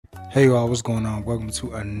Hey y'all, what's going on? Welcome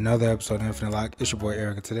to another episode of Infinite Lock. It's your boy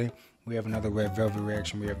Eric, and today we have another Red Velvet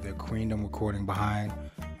reaction. We have the Queendom recording behind.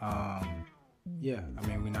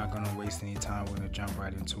 We're not gonna waste any time. We're gonna jump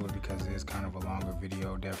right into it because it is kind of a longer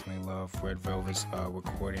video. Definitely love Red Velvet's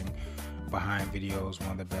recording behind videos.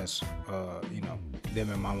 One of the best, them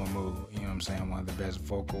and Mama Moo. You know what I'm saying? One of the best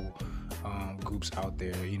vocal groups out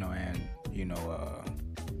there.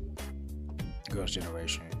 Girls'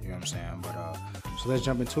 Generation, you know what I'm saying? But so let's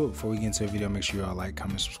jump into it. Before we get into the video, make sure y'all like,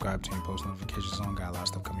 comment, subscribe, turn post notifications on. Got a lot of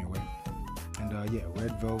stuff coming your way. And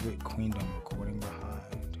Red Velvet Queendom recording behind.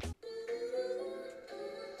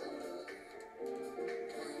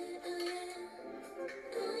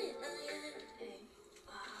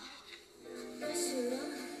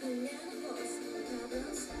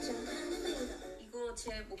 이거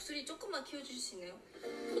제 목소리 조금만 키워주실 수 있나요?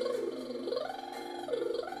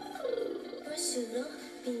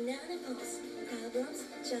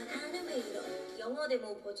 영어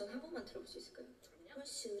데모 버전 한 번만 들어볼 수 있을까요? 저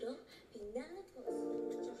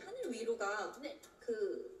하늘 위로가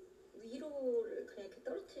그 위로를 그냥 이렇게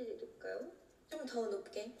떨어뜨릴까요? 좀 더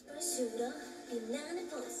높게.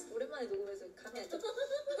 오랜만에 녹음해서 감이 안 잡혀.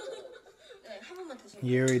 네, 한 번만 다시.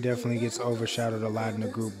 Yuri definitely gets overshadowed a lot in the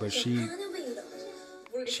group, but she's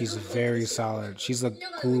very solid. She's a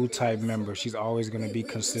glue type member. She's always going to be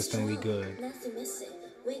consistently good.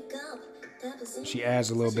 She adds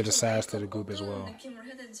a little bit of sass to the group as well. 느낌을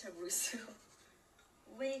해야 되는지 잘 모르겠어요.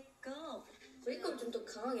 Wake up. Wake up 좀 더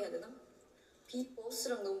강하게 해야 되나?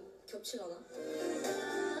 비버스랑 너무 겹치려나?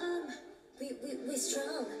 We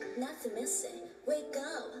strong, nothing missing. Wake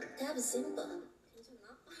up, 답은 simple.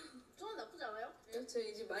 괜찮나? 저는 나쁘지 않아요? 저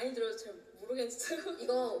이제 많이 들어서 잘 모르겠어요.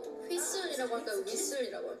 이거 휘슬이라고 할까요?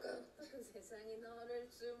 위슬이라고 할까요? 세상이 너를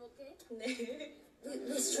주목해. 네.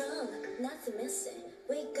 We strong, nothing missing.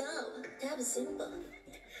 Wake up, 답은 simple.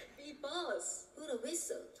 Be boss, 불어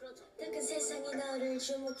whistle. 그렇죠. 더 큰 세상이 너를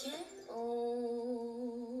주목해.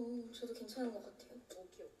 저도 괜찮은 것 같아요.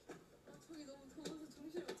 오케이. 저기 너무 더워서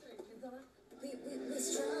정신을 못 차려. 괜찮아? We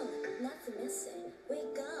strong, nothing missing.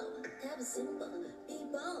 Wake up, 답은 simple. Be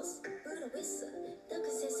boss, 불어 whistle. 더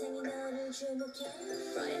큰 세상이 너를 주목해.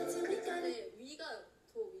 Right till we got it. 위가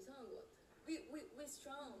더 이상한 것 같아. We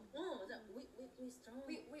strong. 맞아. We strong.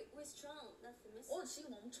 We strong. Nothing missing.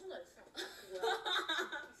 지금 엄청 잘했어.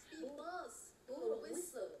 Be boss, 불어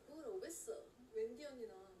whistle. 불어 whistle. 웬디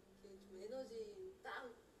언니랑 좀 에너지 딱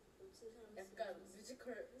넘치는 사람. 약간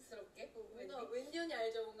뮤지컬스럽게. 뭔가 웬디 언니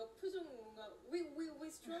알죠? 뭔가 표정 뭔가 we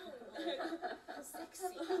strong. 섹시.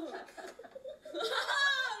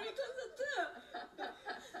 우리 콘서트.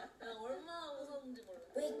 얼마나 웃었는지 몰라.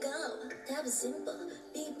 Wake up, 답은 simple.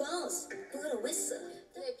 Be boss, 불어 whistle.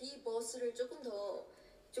 네, be boss를 조금 더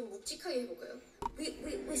좀 묵직하게 해볼까요? We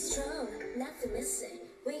strong, nothing missing.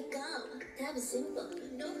 Wake up, 답은 simple.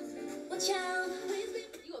 No, watch out.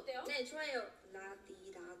 이거 어때요? 네, 좋아요.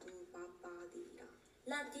 라디라두 바바디라.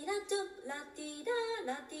 라디라두 라디라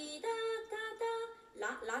라디라 다다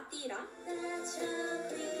라디라.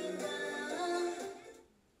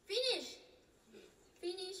 Finish.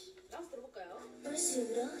 라스트 들어볼까요?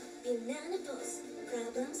 볼수록 빛나는 포스.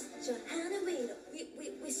 Problems 저 하늘 위로.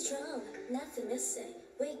 We strong, nothing missing.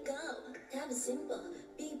 Wake up, 답은 simple.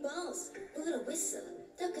 Be boss, 불어 whistle.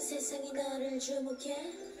 더 큰 세상이 너를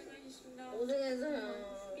주목해.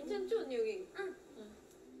 고생했어요. 괜찮죠 언니 여기? 응.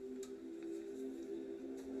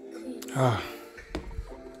 I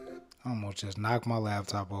almost just knocked my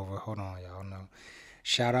laptop over. Hold on, y'all know.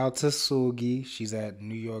 Shout out to Sugi. She's at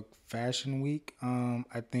New York Fashion Week.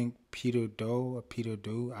 I think Peter Do,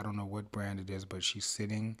 I don't know what brand it is, but she's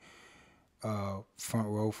sitting front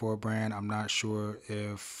row for a brand. I'm not sure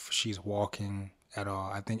if she's walking at all.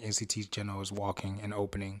 I think NCT General is walking and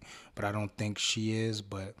opening, but I don't think she is.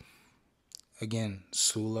 But again,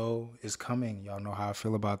 Sulo is coming. Y'all know how I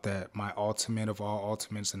feel about that. My ultimate of all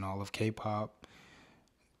ultimates in all of K-pop.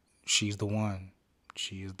 She's the one.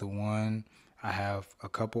 She is the one. I have a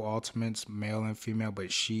couple ultimates, male and female,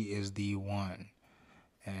 but she is the one.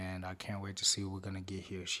 And I can't wait to see what we're going to get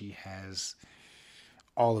here. She has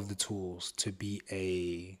all of the tools to be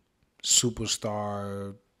a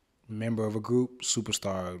superstar member of a group,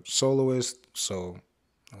 superstar soloist. So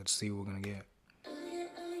let's see what we're going to get.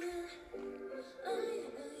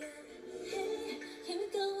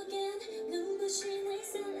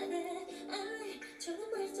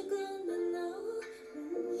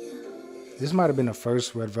 This might have been the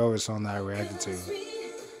first Red Velvet song that I reacted to.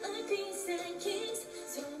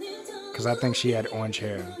 Because I think she had orange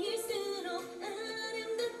hair.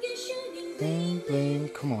 Bling, bling.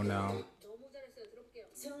 Come on now.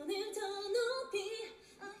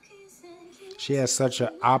 She has such an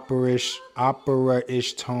opera-ish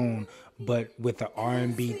tone, but with an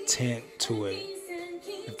R&B tint to it,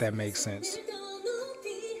 if that makes sense.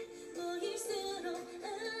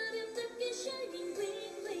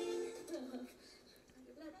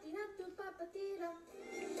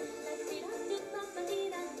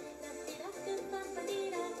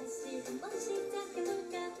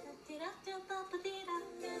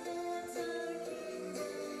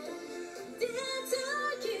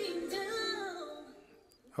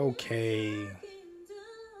 Okay.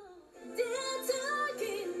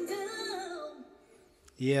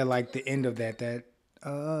 Yeah, like the end of that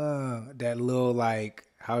little like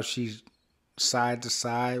how she's side to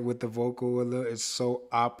side with the vocal a little. It's so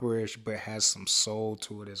opera-ish, but has some soul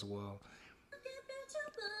to it as well.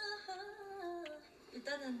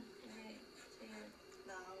 일단은 이게 제일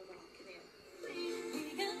나온 것 같긴 해요.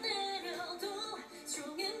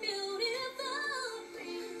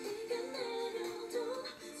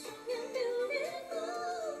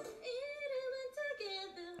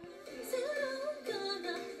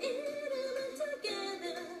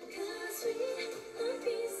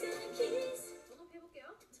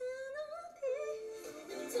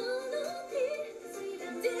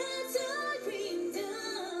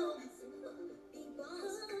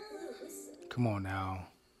 Come on now.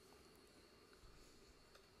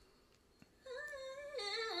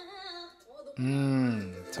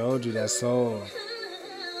 Told you that soul.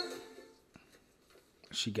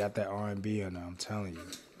 She got that R&B in her, I'm telling you.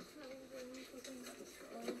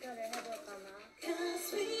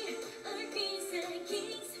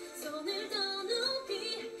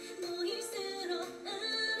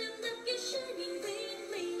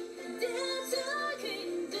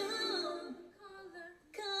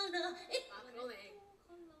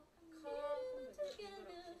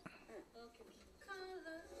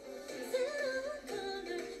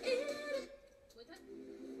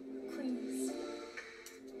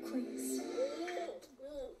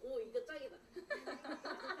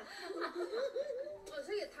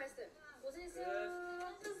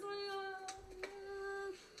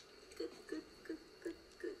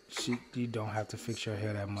 You don't have to fix your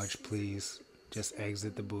hair that much, please. Just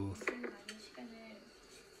exit the booth.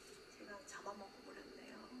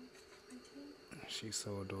 She's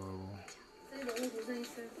so adorable.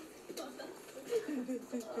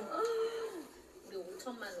 우리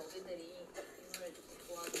 5천만 러비들이 인물을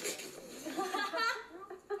좋아하고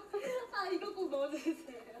아 이거 꼭 넣어주세요.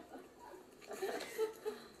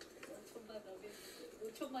 5천만 러비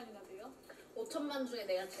 5천만이나 돼요? 5천만 중에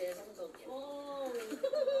내가 제일 성적이야.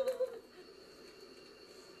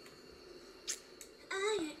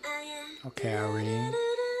 Okay, Irene.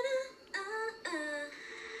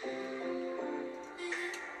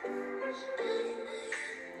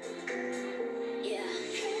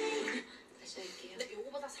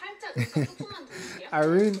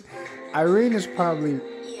 Irene is probably.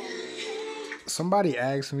 Somebody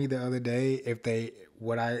asked me the other day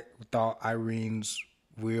what I thought Irene's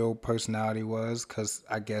real personality was, because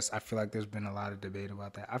I feel like there's been a lot of debate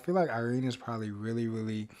about that. I feel like Irene is probably really,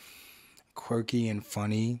 really quirky and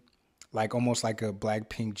funny, like almost like a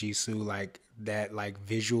Blackpink Jisoo, like that like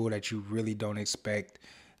visual that you really don't expect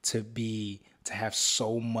to have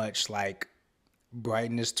so much like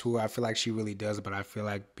brightness to her. I feel like she really does, but I feel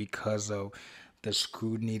like because of the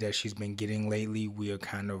scrutiny that she's been getting lately, we are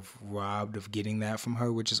kind of robbed of getting that from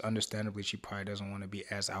her, which is understandably. She probably doesn't want to be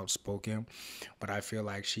as outspoken, but I feel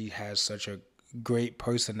like she has such a great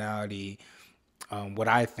personality, what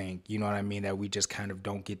I think, you know what I mean, that we just kind of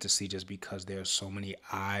don't get to see just because there's so many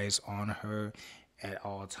eyes on her at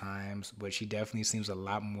all times. But she definitely seems a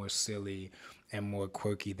lot more silly and more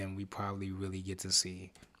quirky than we probably really get to see.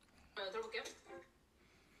 들어볼게요.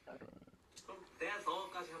 그럼 내가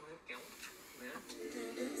너까지 한번 해볼게요.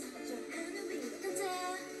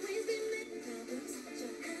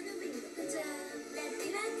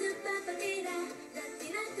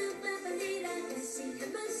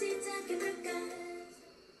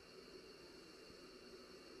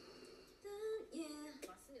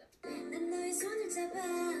 난 너의 손을 잡아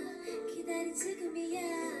기다린 지금이야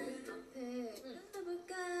앞에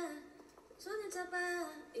떠나볼까 손을 잡아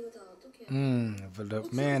이거 다 어떻게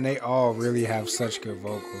But man, they all really have such good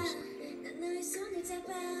vocals. 난 너의 손을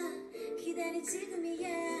잡아 기다린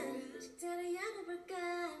지금이야 축제를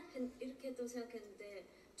열어볼까 이렇게 또 생각했는데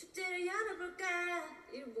축제를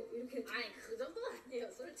열어볼까 이렇게 아니 그 정도는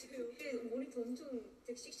아니에요. 솔직히 이게 모니터 엄청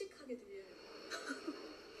되게 씩씩하게 들려요.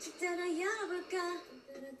 축제를 열어볼까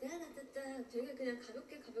따라따라따따 되게 그냥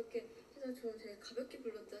가볍게 해서 저는 되게 가볍게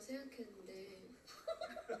불렀다 생각했는데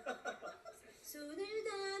손을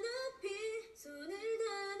다 높이 손을 다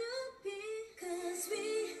높이 Cause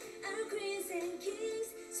we are queens and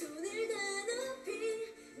kings 손을 다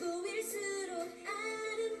높이 모일수록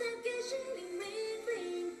아름답게 shining bling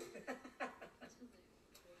bling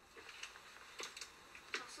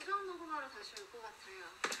수정 녹음하러 다시 올 것 같아요.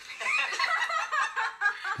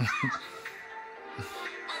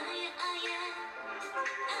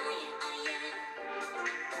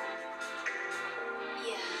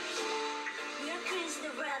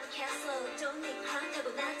 Don't need crown 타고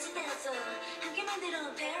낮지 됐어 함께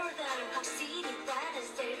만들어 패러다임 확실히 다른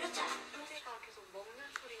stereotype 소리가 계속 먹는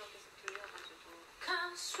소리가 계속 들려가지고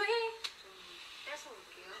Come sweet 좀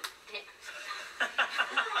뺏어올게요. 네.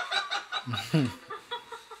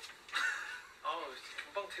 아우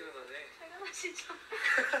금방 퇴근하네. 퇴근하시죠.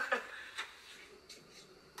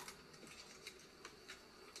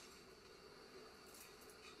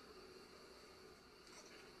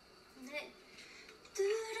 네.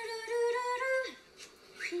 뚜루루루루루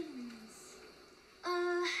Queens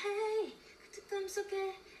hey 그 특감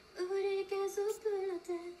속에 우리 계속 불러대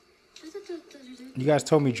You guys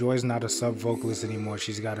told me Joy's not a sub vocalist anymore.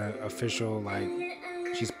 She's got an official, like,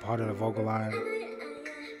 she's part of the vocal line.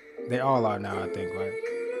 They all are now, I think, right?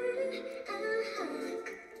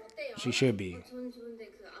 She should be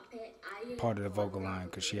part of the vocal line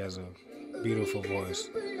because she has a beautiful voice.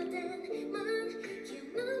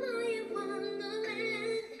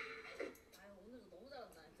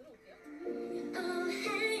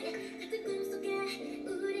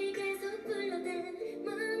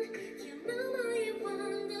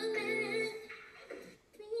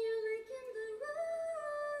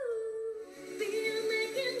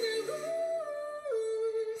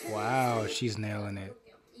 Wow, she's nailing it.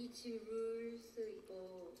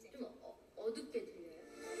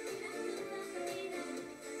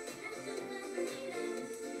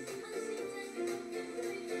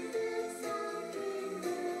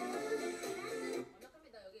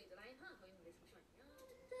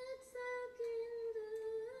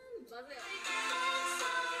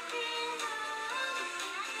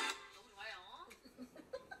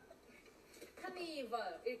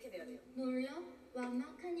 카니발 이렇게 돼야 돼요. 놀려?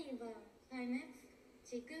 완막한 이발 클라이맥스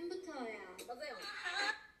지금부터야. 맞아요.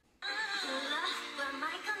 놀라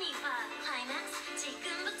완막한 이발 클라이맥스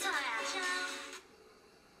지금부터야.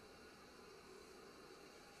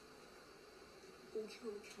 오겨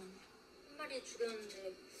한 마리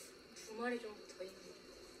죽였는데 두 마리 정도 더 있네.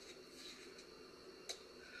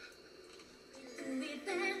 We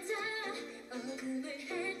better 어둠을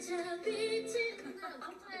헤쳐 빛을 끝나면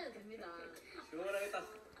깜짝해도 됩니다.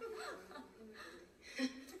 시원하겠다.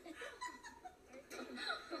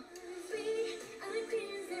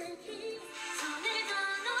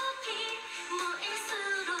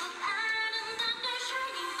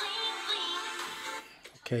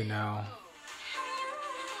 Okay, now.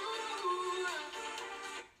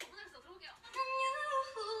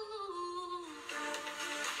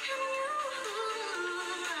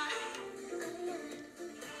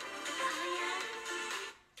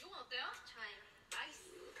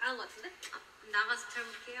 나은 것 같은데? 나가서 잘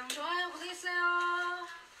볼게요. 좋아요, 고생했어요.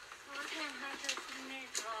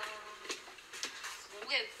 고생하셨습니다.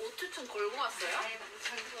 목에 오투춤 걸고 왔어요? 네,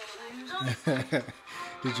 완전.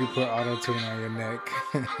 Did you put auto-tune on your neck?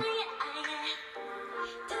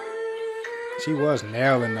 She was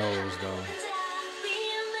nailing those, though.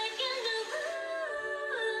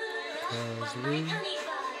 'Cause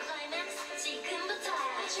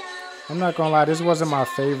I'm not gonna lie, this wasn't my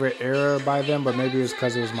favorite era by them, but maybe it's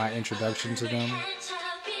because it was my introduction to them.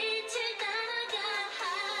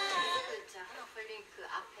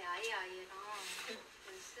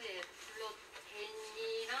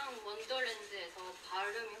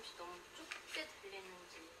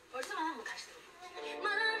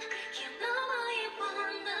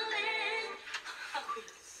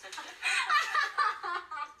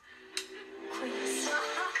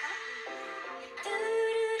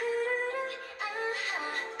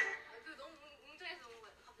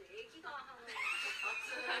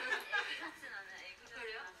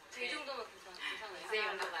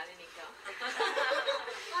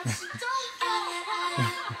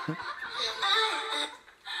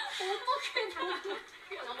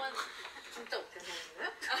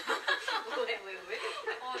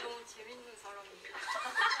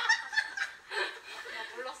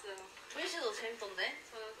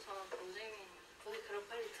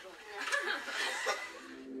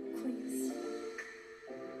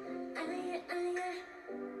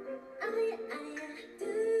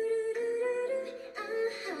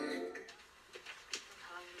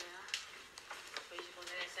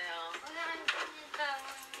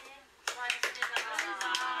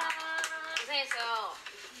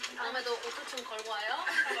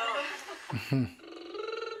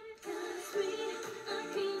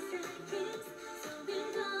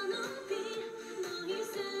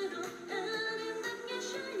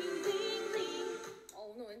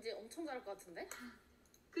 오늘 왠지 엄청 잘할 것 같은데?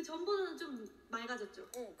 그 전보다는 좀 맑아졌죠?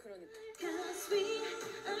 그러니까. Cause we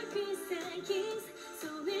are queens and kings.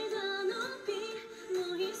 손을 더 높이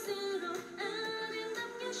모일수록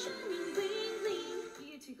아름답게 shining bling bling.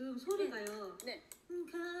 이게 지금 소리가요. 네.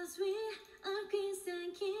 Cause we are queens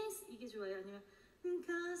and kings. 이게 좋아요? 아니면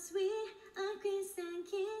Cause we are queens and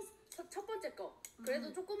kings. 첫 번째 거.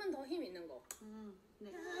 그래도 조금은 더 힘 있는 거.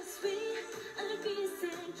 네. Cause we are queens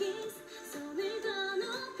and kings. 손을 더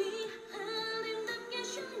높이 아름답게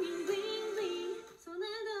shining bling bling. 손을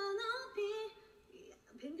더 높이.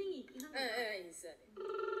 밴딩이 있긴 한데. 네, 있어야 돼.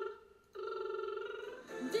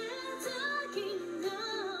 Dance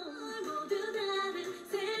kingdom 모두 다른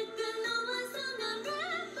색깔로 완성한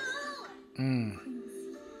rainbow.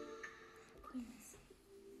 Queens.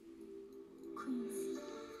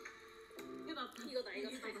 이거다.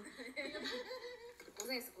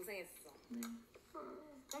 고생했어.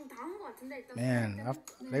 그럼 다 한 거 같은데 일단. Man,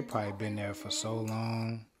 they probably been there for so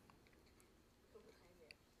long.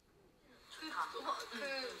 그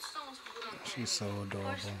수정 저보다 She's so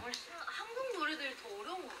adorable. 한국 노래들이 더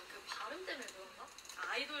어려운 것 같아요. 발음 때문에 그런가?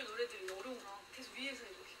 아이돌 노래들이 어려운가? 계속 위에서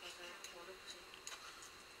이렇게 가서 이렇게 어렵지.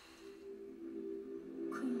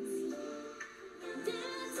 Queens.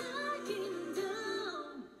 Dance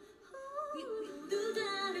kingdom 모두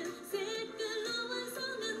다른 색깔로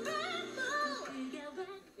완성한 rainbow.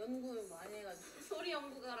 연구 많이 해가지고 소리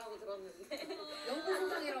연구가라고 들었는데 연구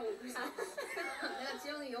소장이라고 그랬어. 내가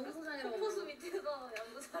지영이 연구 소장이라고 포수 밑에서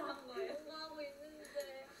연구 잘한 거예요. 연구하고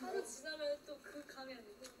있는데 하루 지나면 또 그 감이 안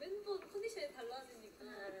되고 멤버 컨디션이 달라지니까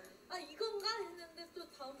아 이건가 했는데 또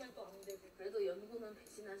다음 날 또 안 되고. 그래도 연구는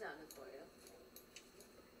배신하지 않을 거예요.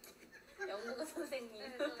 연구가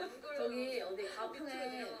선생님. 저기 어디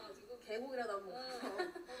가평에 계곡이라도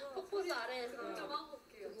한번 폭포수 아래에서 좀 하고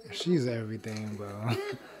올게요. She's everything, bro.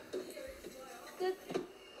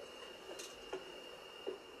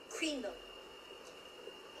 퀸덤.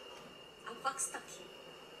 박스타킹.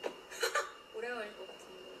 오래걸릴 것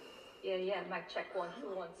같은데. Yeah, mic check 1, 2,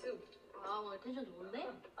 1, 2. 아, 오늘 텐션 좋은데?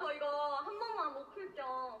 이거 한 번만 못 풀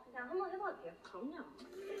겸 그냥 한 번 해봐도 돼요? 그럼요.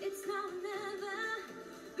 It's now or never,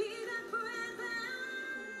 be that forever.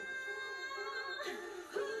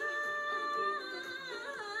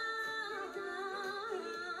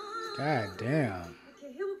 God damn.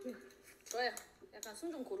 이렇게 해볼게요. 좋아요. 약간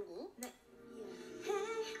숨 좀 고르고. 네.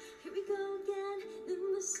 Hey, here we go again.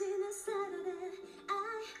 눈부신 햇살아래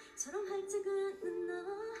아이처럼 활짝 웃는 너.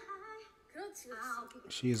 그렇지, 아, 그렇지. 오케이.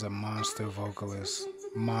 She's a monster vocalist.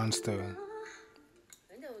 Monster.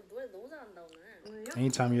 근데 노래 너무 잘한다 오늘. 오늘요?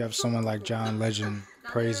 Anytime you have someone like John Legend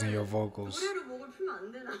praising your vocals, 노래로 목을 풀면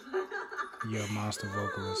안 되나? you're a monster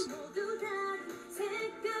vocalist. 모두 다른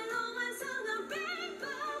색깔로 완성한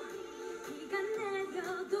rainbow. 비가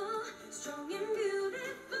내려도 strong and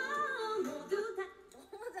beautiful. 모두 다.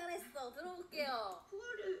 너무 잘했어. 들어볼게요.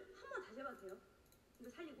 그거를 한 번 다시 해봐도 돼요? 이거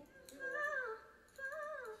살리고. 뽀!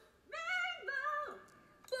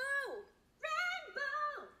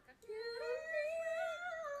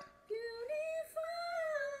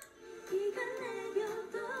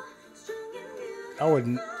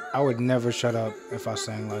 Rainbow. I would never shut up if I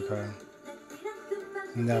sang like her.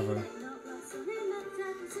 Never.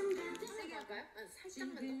 세게 할까요?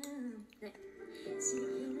 살짝만 더. 네. 이게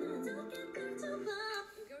훨씬 좋은 것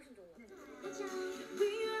같아. We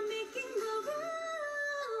are making the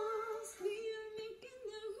rules. We are making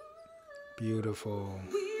the rules. Beautiful.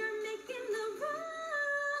 We are making the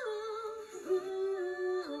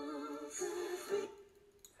rules.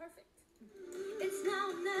 Perfect. It's now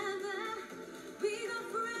or never. We go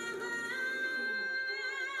forever.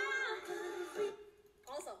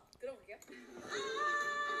 어서 들어볼게요.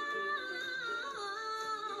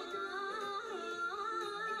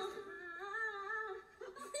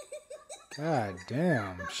 God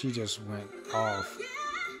damn. She just went off.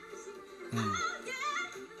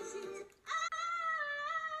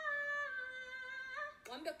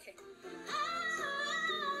 완벽해.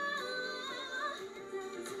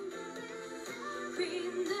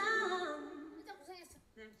 Queendom. 진짜 고생했어.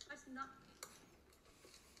 네, 수고하셨습니다.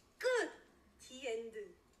 끝! 디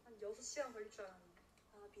엔드. 한 6시간 걸릴 줄 알았는데.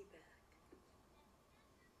 I'll be back.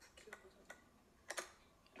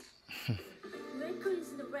 We're queens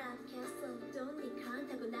in the rap castle. Don't need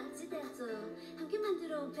contact with Nazi battle. 함께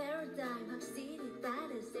만들어 온 paradigm. 확실히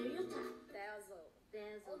다른 stereotype. Dazzle.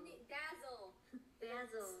 Dazzle. 언니 dazzle.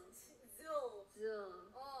 Dazzle. Zo. Zo.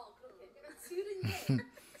 그렇게. 약간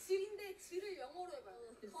질인데 질을 영어로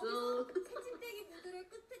해봐요. 거기서 채찍대기 무드를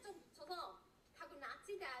끝에 좀 붙여서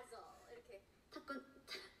타고나치다zo 이렇게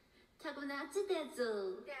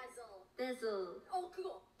타고나치다zo 다zo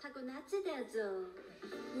그거 타고나치다zo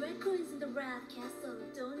Red coins in the red castle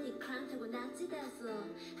Don't need crown 타고나치다zo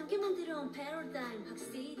함께 만들어온 paradigm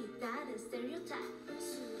확실히 다른 stereotype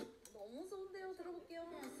너무 좋은데요 들어볼게요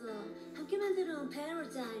함께 만들어온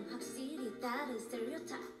paradigm 확실히 다른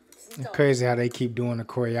stereotype It's crazy how they keep doing the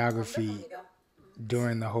choreography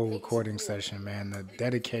during the whole recording session, man. The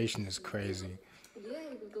dedication is crazy.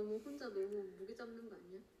 얘 이거 너무 혼자 너무 무게 잡는 거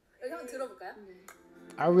아니야? 여기 한번 들어볼까요?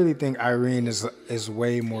 I really think Irene is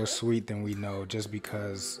way more sweet than we know, just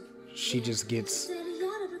because she just gets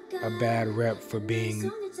a bad rep for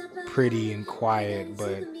being pretty and quiet,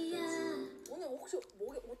 but 오늘 혹시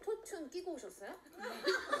목에 오토튠 끼고 오셨어요?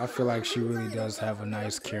 I feel like she really does have a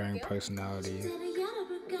nice, caring personality.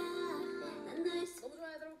 너무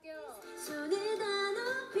좋아요 들어볼게요 손을 다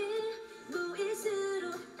높이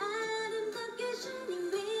모일수록 아름답게 shining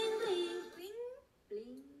bling bling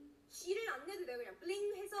bling G를 안 내도 돼요 그냥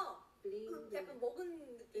bling 해서 약간 먹은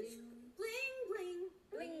느낌 bling bling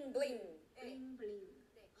bling bling bling bling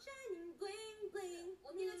shining bling bling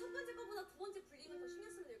언니는 첫 번째 거보다 두 번째 블링을 더 신경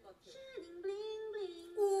쓰면 될 것 같아요 shining bling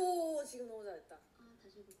bling 오 지금 너무 잘했다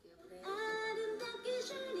다시 해볼게요 네. 아름답게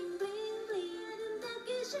shining bling bling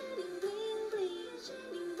아름답게 shining bling bling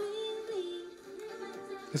shining bling bling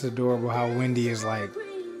It's adorable how Wendy is like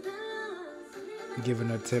giving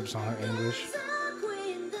her tips on her English.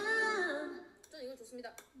 전 이거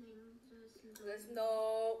좋습니다. 고맙습니다.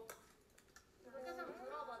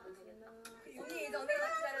 언니 이제 언니가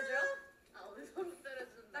나 기다려줘요? 오늘 서로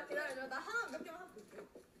기다려준다. 나 기다려줘. 나 하나 몇 개만 하고 볼게요.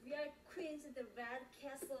 We are queens in the red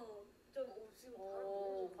castle. 좀 지금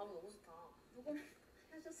바로 너무 좋다. 녹음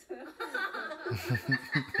하셨어요?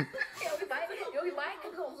 여기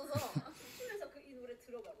마이크가 없어서 춤추면서 이 노래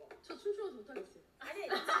들어봐봐. 저 춤추면서 못하겠어요. 아니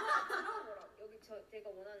들어보라. 여기 제가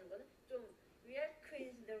원하는 거는 좀 We are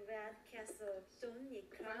queens in the red castle. 존니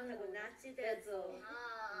크라운하고 나치대죠.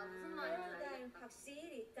 무슨 말이야?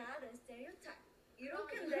 확실히 다른 스테레오타입.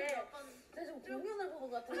 이렇게인데 내가 좀 공연을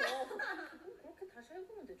본 것 같아서 그렇게 다시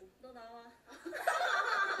해보면 되죠. 너 나와.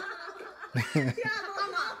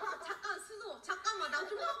 잠깐만 나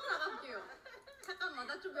좀 하고 나갈게요. 잠깐만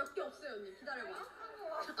나 좀 몇 개 없어요 언니 기다려봐.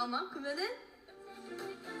 잠깐만 그러면은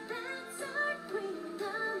That's our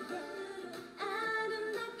queendom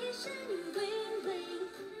아름답게 shining bling bling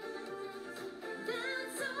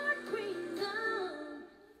That's our queendom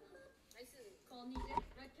나이스 그 언니 이제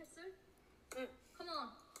red castle? 응 Come on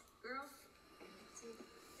girls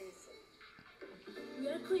We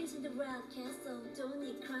are queens in the red castle Don't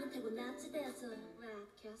need crown 타고 나치대서 Red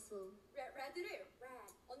castle red를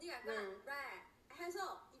red 언니가 약간 red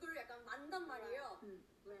해서 이거를 약간 만단 말이에요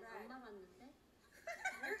red 안 남았는데?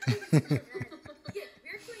 이게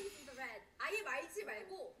We're queens in the red 아예 말지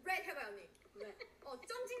말고 red 해봐요 언니 red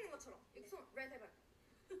점 찍는 것처럼 여기 손 red 해봐요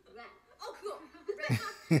red 그거 red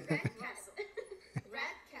castle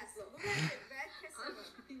red castle red castle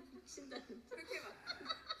미친다 그렇게 해봐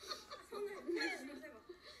손을 이렇게 해봐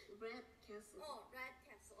red castle red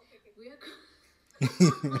castle 오케이 We're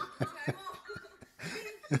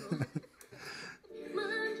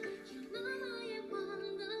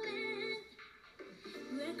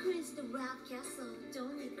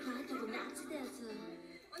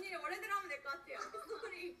언니 원래대로 하면 될 것 같아요.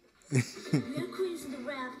 소리. We're queens in the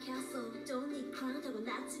rap castle. Don't need crown 하고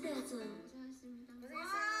나치대서. 고생하셨습니다.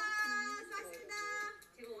 수고하셨습니다.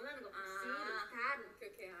 제가 원하는 거 다른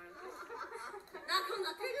오케이 나 그럼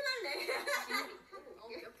나 퇴근할래.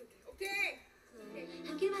 오케이.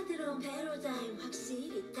 함께 만들어온 패러다임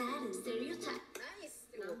확실히 다른 스테레오타입. 나이스.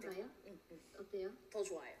 나온가요? 어때요? 더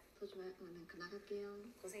좋아요. 더 좋아요? 난 나갈게요.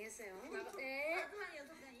 고생했어요. 네.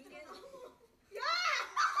 잠깐만 이게 야!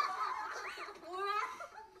 뭐야?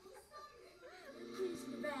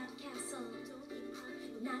 Red castle, don't be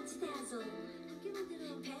crying, not to dazzle. 함께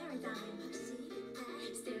만들어온 paradigm 확실히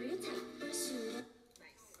다른 stereotype. Shoot up.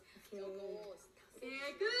 Nice. 요거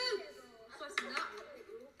예, 끝. 수고하셨습니다.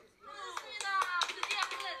 고맙습니다. 드디어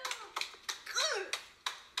끝.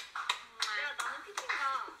 야 나는 피팅가.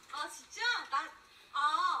 진짜?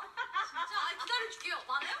 진짜? 기다려줄게요.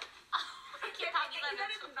 많아요? 이렇게 다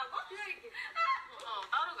기다려준다고? 기다릴게.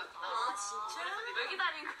 따로 갔다. 진짜? 왜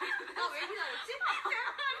기다린 거야? 나 왜 기다렸지?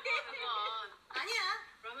 아니야.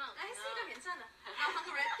 그러면 나 했으니까 괜찮아. 나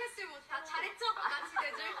방금 랩캐슬 뭐 다 잘했죠?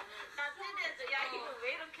 나치대줄. 나치대주. 야 이거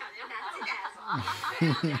왜 이렇게 하냐? 나치대서.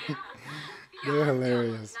 They're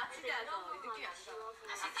hilarious. 나치대서. 느낌이 안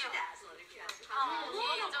나. 나치대서. 이렇게 하지.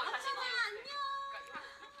 저 자신 안녕.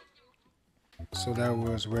 So that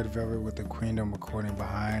was Red Velvet with the Queendom recording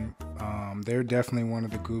behind. They're definitely one of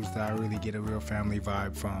the groups that I really get a real family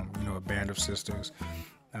vibe from, you know, a band of sisters.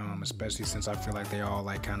 Especially since I feel like they all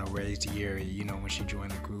like kind of raised Yeri, you know, when she joined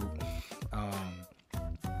the group.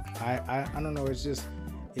 I don't know,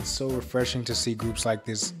 it's so refreshing to see groups like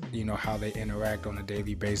this, you know, how they interact on a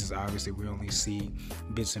daily basis. Obviously, we only see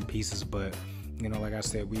bits and pieces, but, you know, like I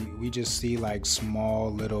said, we just see like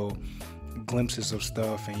small little glimpses of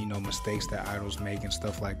stuff and, you know, mistakes that idols make and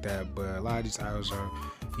stuff like that. But a lot of these idols are,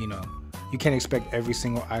 you know, you can't expect every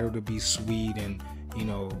single idol to be sweet and, you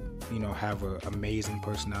know, have an amazing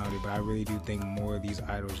personality. But I really do think more of these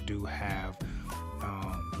idols do have,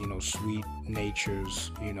 you know, sweet natures,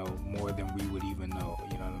 you know, more than we would even know.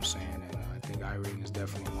 You know what I'm saying? And I think Irene is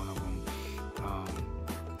definitely one of them.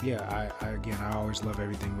 Yeah, I always love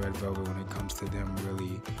everything Red Velvet when it comes to them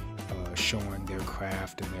really showing their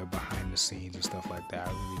craft and their behind the scenes and stuff like that.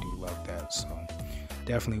 I really do love that. So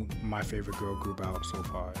definitely my favorite girl group out so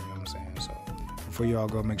far. You know what I'm saying? So before y'all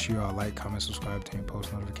go, make sure y'all like, comment, subscribe, turn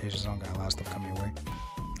post notifications on. Got a lot of stuff coming your way.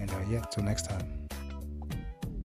 And yeah, till next time.